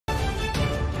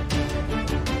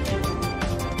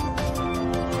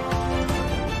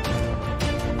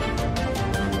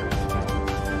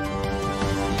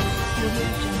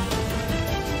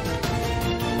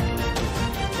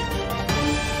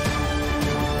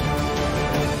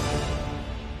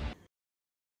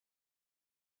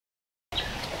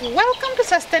Welcome to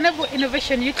Sustainable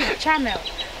Innovation YouTube channel,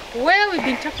 where we've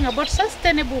been talking about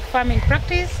sustainable farming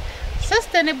practice,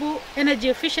 sustainable energy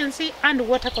efficiency and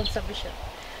water conservation.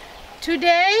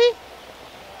 Today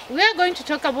we are going to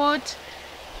talk about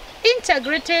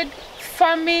integrated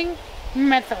farming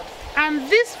methods, and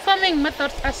these farming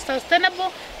methods are sustainable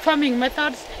farming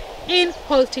methods in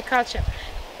horticulture.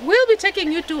 We'll be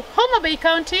taking you to Homa Bay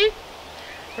County,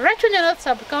 Ratunya North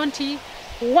Sub-County,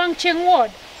 Wangcheng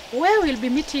Ward, where we'll be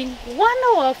meeting one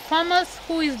of our farmers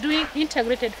who is doing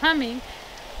integrated farming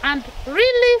and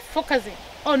really focusing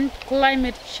on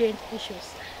climate change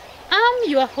issues. I'm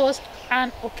your host,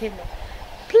 Anne Okelo.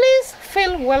 Please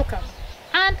feel welcome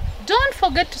and don't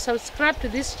forget to subscribe to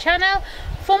this channel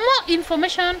for more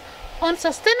information on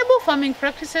sustainable farming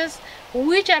practices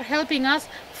which are helping us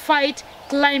fight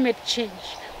climate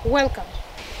change. Welcome.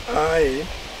 I,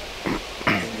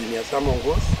 Engineer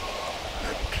Samongos,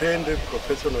 a trained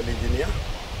professional engineer,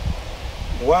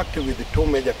 worked with two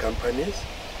major companies,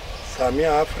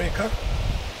 Samia Africa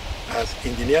as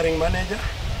engineering manager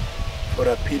for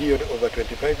a period over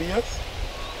 25 years,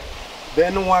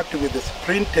 then worked with the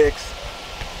Sprintex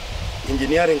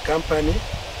engineering company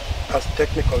as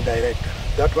technical director.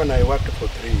 That one I worked for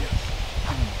 3 years.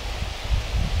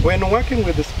 When working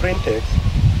with the Sprintex,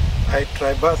 I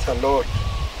traversed a lot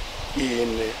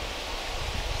in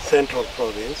Central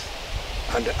Province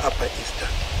and Upper Eastern.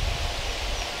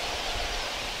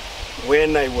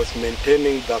 When I was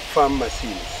maintaining the farm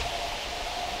machines,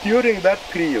 during that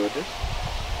period,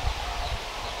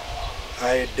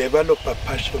 I developed a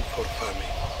passion for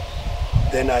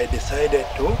farming. Then I decided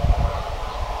to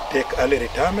take early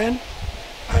retirement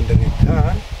and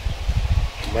return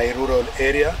to my rural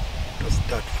area to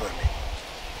start farming.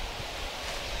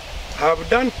 I've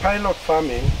done pilot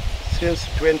farming since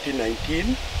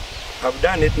 2019. I've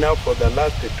done it now for the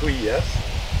last 2 years.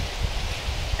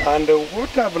 And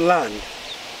what I've learned,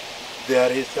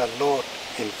 there is a lot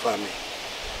in farming.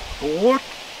 What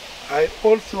I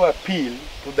also appeal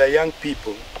to the young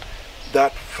people,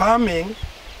 that farming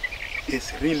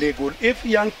is really good. If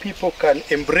young people can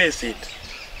embrace it,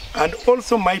 and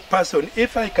also my person,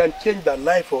 if I can change the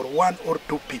life of 1 or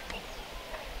 2 people,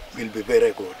 will be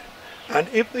very good. And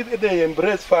if they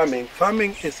embrace farming,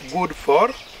 farming is good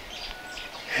for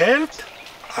health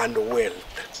and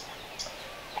wealth.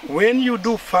 When you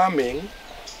do farming,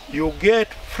 you get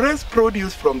fresh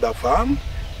produce from the farm,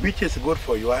 which is good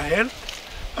for your health,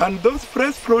 and those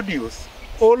fresh produce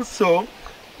also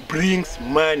brings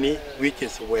money, which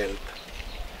is wealth.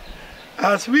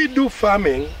 As we do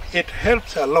farming, it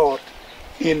helps a lot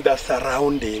in the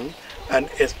surrounding, and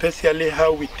especially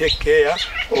how we take care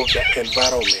of the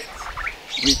environment.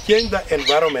 We change the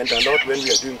environment a lot when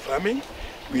we are doing farming,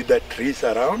 with the trees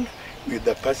around, with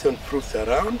the passion fruits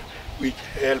around, which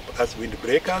help as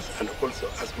windbreakers and also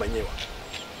as manure.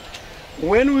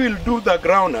 When we'll do the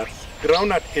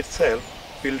groundnut itself,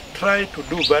 we'll try to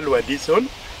do value addition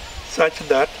such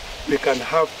that we can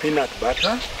have peanut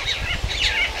butter,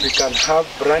 we can have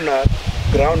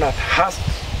groundnut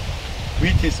husks,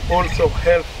 which is also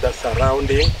help the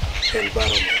surrounding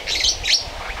environment.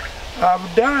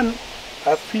 I've done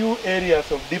a few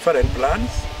areas of different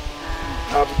plants.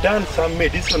 I've done some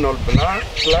medicinal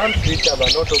plants which have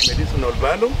a lot of medicinal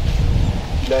value,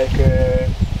 like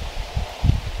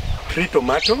tree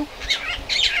tomato,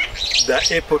 the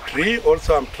apple tree,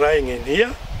 also I'm trying in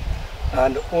here,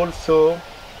 and also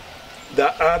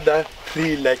the other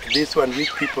tree like this one,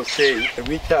 which people say,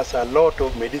 which has a lot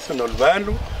of medicinal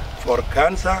value for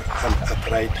cancer and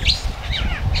arthritis.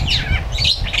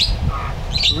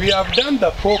 We have done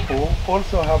the pawpaw,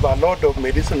 also have a lot of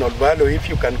medicinal value. If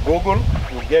you can Google,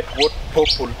 you get what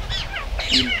pawpaw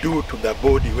will do to the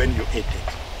body when you eat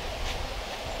it.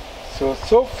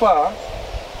 So far,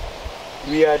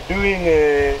 we are doing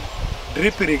a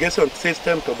drip irrigation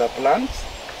system to the plants.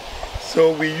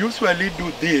 So we usually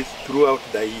do this throughout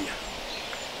the year.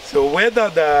 So whether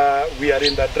we are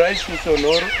in the dry season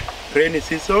or rainy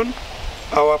season,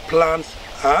 our plants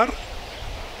are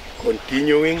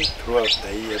continuing throughout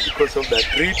the year because of the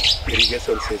drip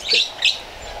irrigation system.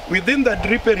 Within the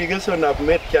drip irrigation, I've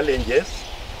met challenges,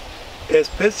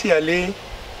 especially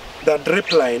the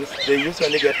drip lines, they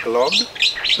usually get clogged.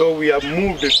 So we have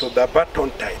moved to the button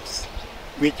types,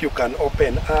 which you can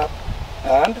open up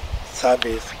and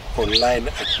service online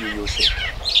as you use it.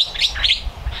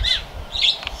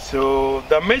 So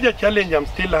the major challenge I'm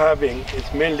still having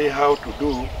is mainly how to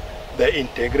do the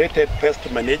integrated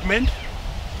pest management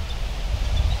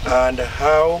and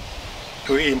how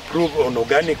to improve on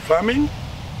organic farming,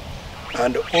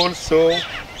 and also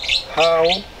how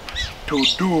to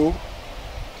do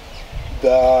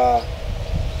the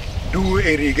do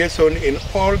irrigation in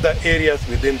all the areas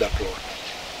within the plot.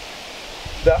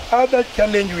 The other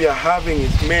challenge we are having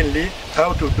is mainly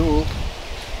how to do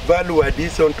value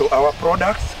addition to our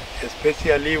products,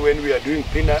 especially when we are doing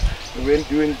peanut, when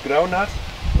doing groundnuts,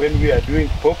 when we are doing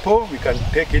pawpaw, we can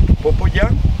take it to pawpaw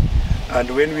jam, and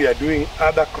when we are doing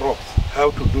other crops,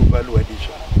 how to do value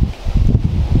addition.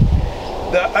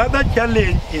 The other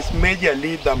challenge is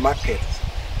majorly the markets.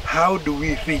 How do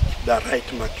we reach the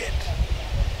right market?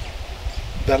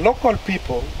 The local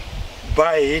people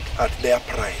buy it at their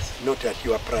price, not at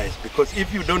your price, because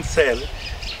if you don't sell,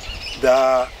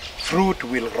 the fruit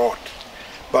will rot.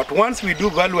 But once we do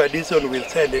value addition, we'll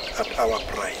sell it at our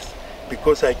price,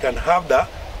 because I can have the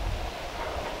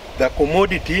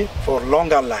commodity for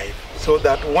longer life, so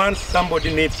that once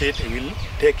somebody needs it, we'll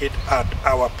take it at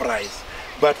our price.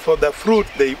 But for the fruit,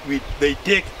 they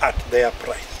take at their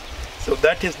price. So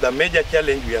that is the major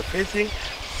challenge we are facing,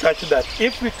 such that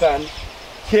if we can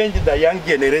change the young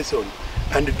generation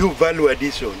and do value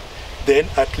addition, then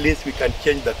at least we can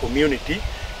change the community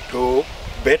to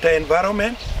better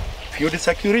environment, food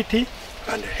security,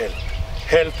 and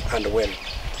health and wealth.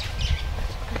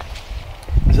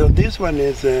 So this one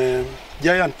is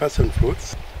giant passion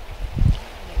fruits.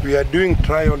 We are doing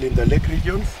trial in the lake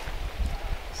regions,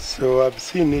 so I've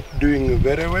seen it doing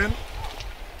very well,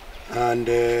 and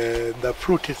the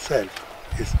fruit itself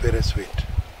is very sweet.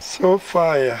 So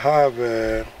far I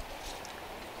have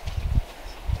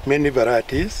many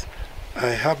varieties. I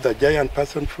have the giant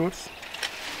passion fruits,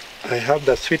 I have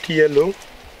the sweet yellow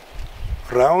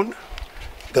round,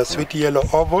 the sweet yellow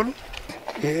oval.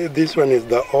 This one is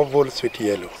the oval sweet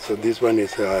yellow. So this one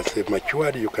is as it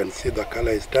matured, you can see the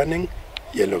color is turning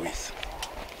yellowish.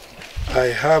 I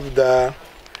have the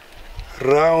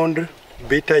round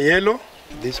bitter yellow.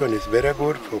 This one is very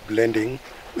good for blending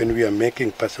when we are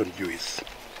making passion juice.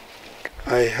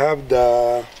 I have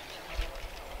the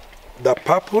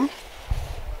purple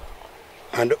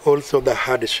and also the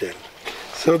hard shell.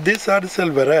 So this hard shell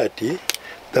variety,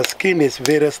 the skin is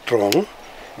very strong.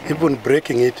 Even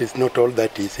breaking it is not all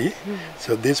that easy.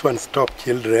 So this one stops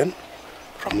children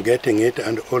from getting it,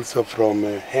 and also from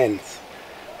hands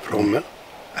from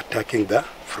attacking the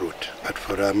fruit. But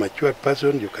for a mature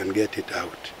person, you can get it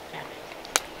out.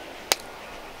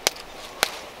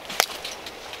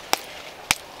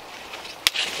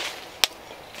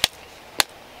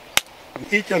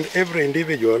 Each and every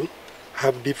individual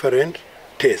have different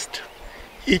taste.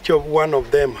 Each of one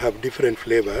of them have different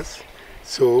flavors.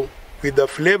 So with the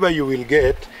flavor you will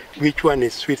get, which one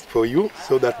is sweet for you,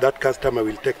 so that customer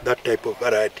will take that type of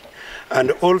variety.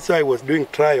 And also I was doing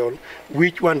trial,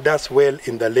 which one does well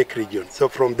in the lake region. So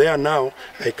from there now,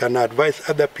 I can advise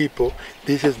other people,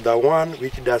 this is the one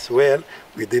which does well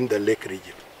within the lake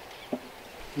region.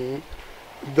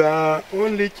 The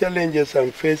only challenges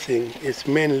I'm facing is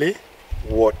mainly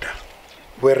water.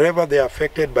 Wherever they are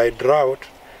affected by drought,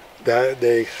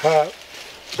 the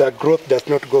growth does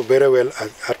not go very well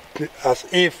as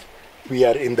if we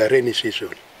are in the rainy season.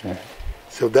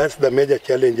 So that's the major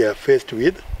challenge I have faced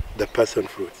with the passion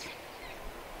fruits.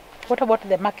 What about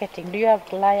the marketing? Do you have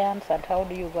clients, and how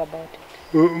do you go about it?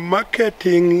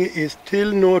 Marketing is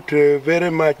still not very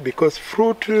much, because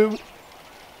fruit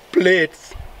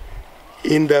plates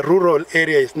in the rural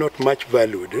area is not much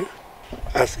valued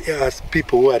as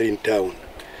people who are in town.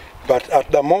 But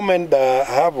at the moment, I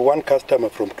have one customer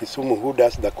from Kisumu who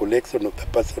does the collection of the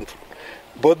passion fruit,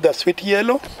 both the sweet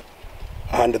yellow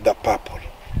and the purple.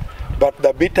 But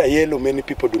the bitter yellow, many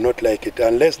people do not like it,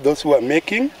 unless those who are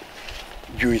making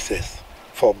juices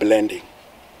for blending.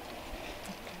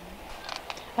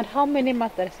 And how many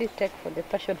months does it take for the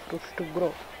passion fruit to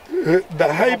grow?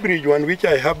 The hybrid one, which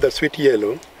I have the sweet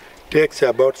yellow, takes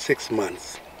about 6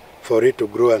 months for it to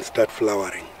grow and start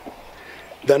flowering.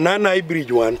 The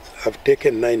non-hybrid ones have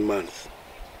taken 9 months.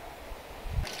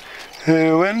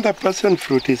 When the passion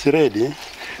fruit is ready,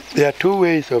 there are two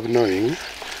ways of knowing.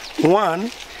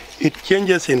 One, it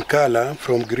changes in color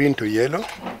from green to yellow.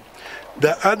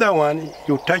 The other one,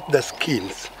 you touch the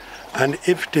skins, and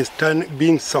if it is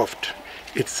being soft,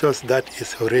 it shows that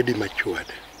it's already matured.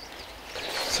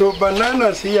 So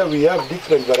bananas here, we have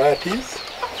different varieties.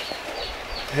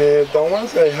 The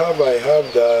ones I have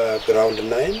the ground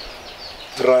 9,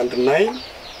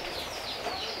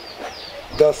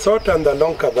 the short and the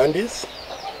long cabandis,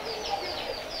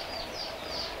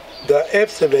 the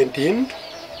F17,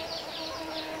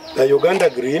 the Uganda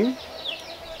green,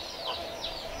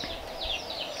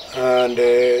 and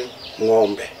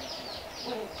ng'ombe.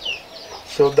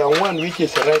 So the one which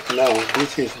is right now,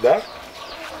 this is the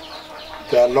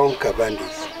long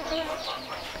cabandis.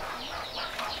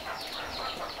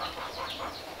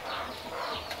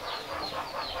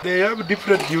 They have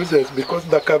different uses because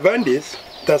the Cavandis,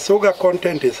 the sugar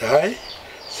content is high,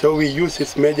 so we use it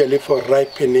majorly for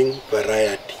ripening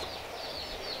variety.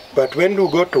 But when we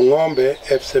go to Ng'ombe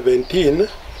F17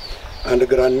 and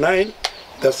Grand 9,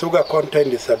 the sugar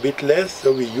content is a bit less,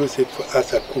 so we use it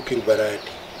as a cooking variety.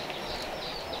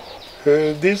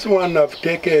 This one I've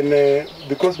taken,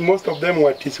 because most of them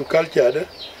were tissue cultured,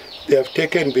 they have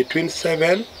taken between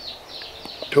 7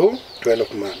 to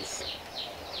 12 months.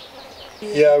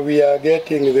 Yeah, we are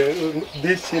getting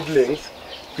these seedlings.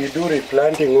 We do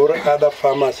replanting or other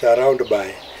farmers around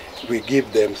by. We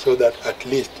give them so that at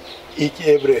least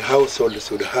every household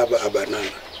should have a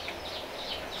banana.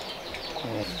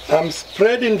 I'm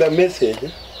spreading the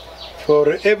message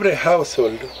for every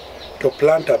household to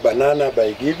plant a banana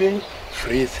by giving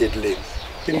free seedlings.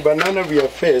 In banana we are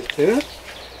faced,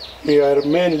 we are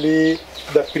mainly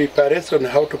the preparation,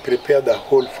 how to prepare the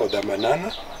hole for the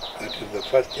banana. That is the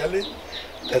first challenge.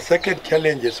 The second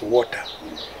challenge is water.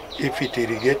 If it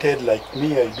irrigated like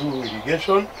me, I do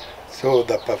irrigation, so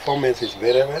the performance is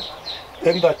very well.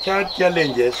 Then the third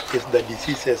challenge is the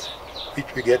diseases which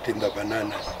we get in the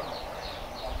bananas.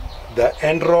 The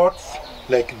end rods,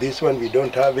 like this one, we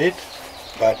don't have it,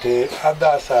 but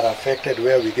others are affected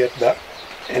where we get the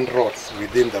end rods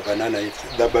within the banana. It's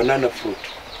the banana fruit.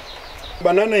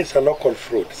 Banana is a local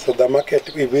fruit, so the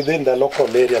market, within the local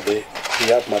area, we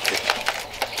have market.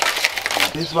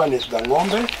 This one is the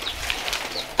Ng'ombe,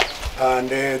 and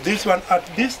this one at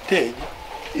this stage,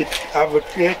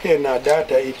 I've taken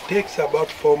data, it takes about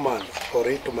 4 months for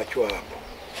it to mature up.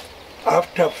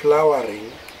 After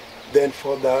flowering, then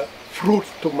for the fruits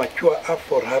to mature up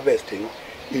for harvesting,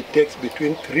 it takes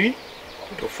between 3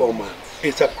 to 4 months.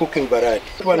 It's a cooking variety.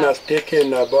 This one has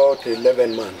taken about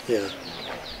 11 months. Yeah.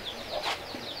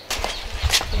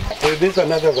 This is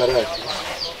another variety.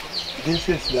 This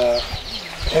is the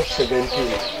F17.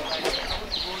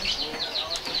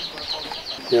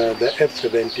 Yeah, the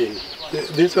F17.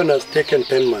 This one has taken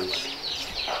 10 months.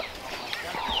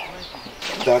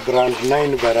 The Grand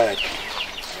 9 variety.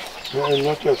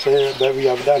 Not to say that we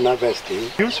have done harvesting.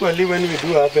 Usually when we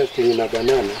do harvesting in a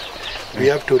banana, we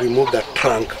have to remove the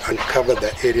trunk and cover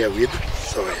the area with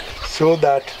soil so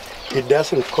that it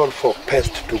doesn't call for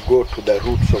pests to go to the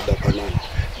roots of the banana.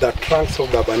 The trunks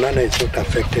of the banana is not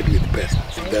affected with pests.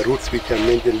 The roots which are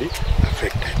majorly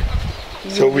affected.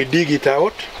 So we dig it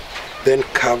out, then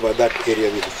cover that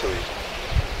area with soil.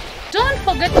 Don't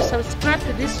forget to subscribe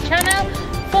to this channel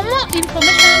for more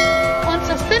information on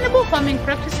sustainable farming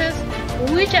practices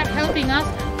which are helping us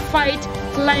fight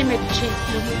climate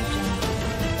change.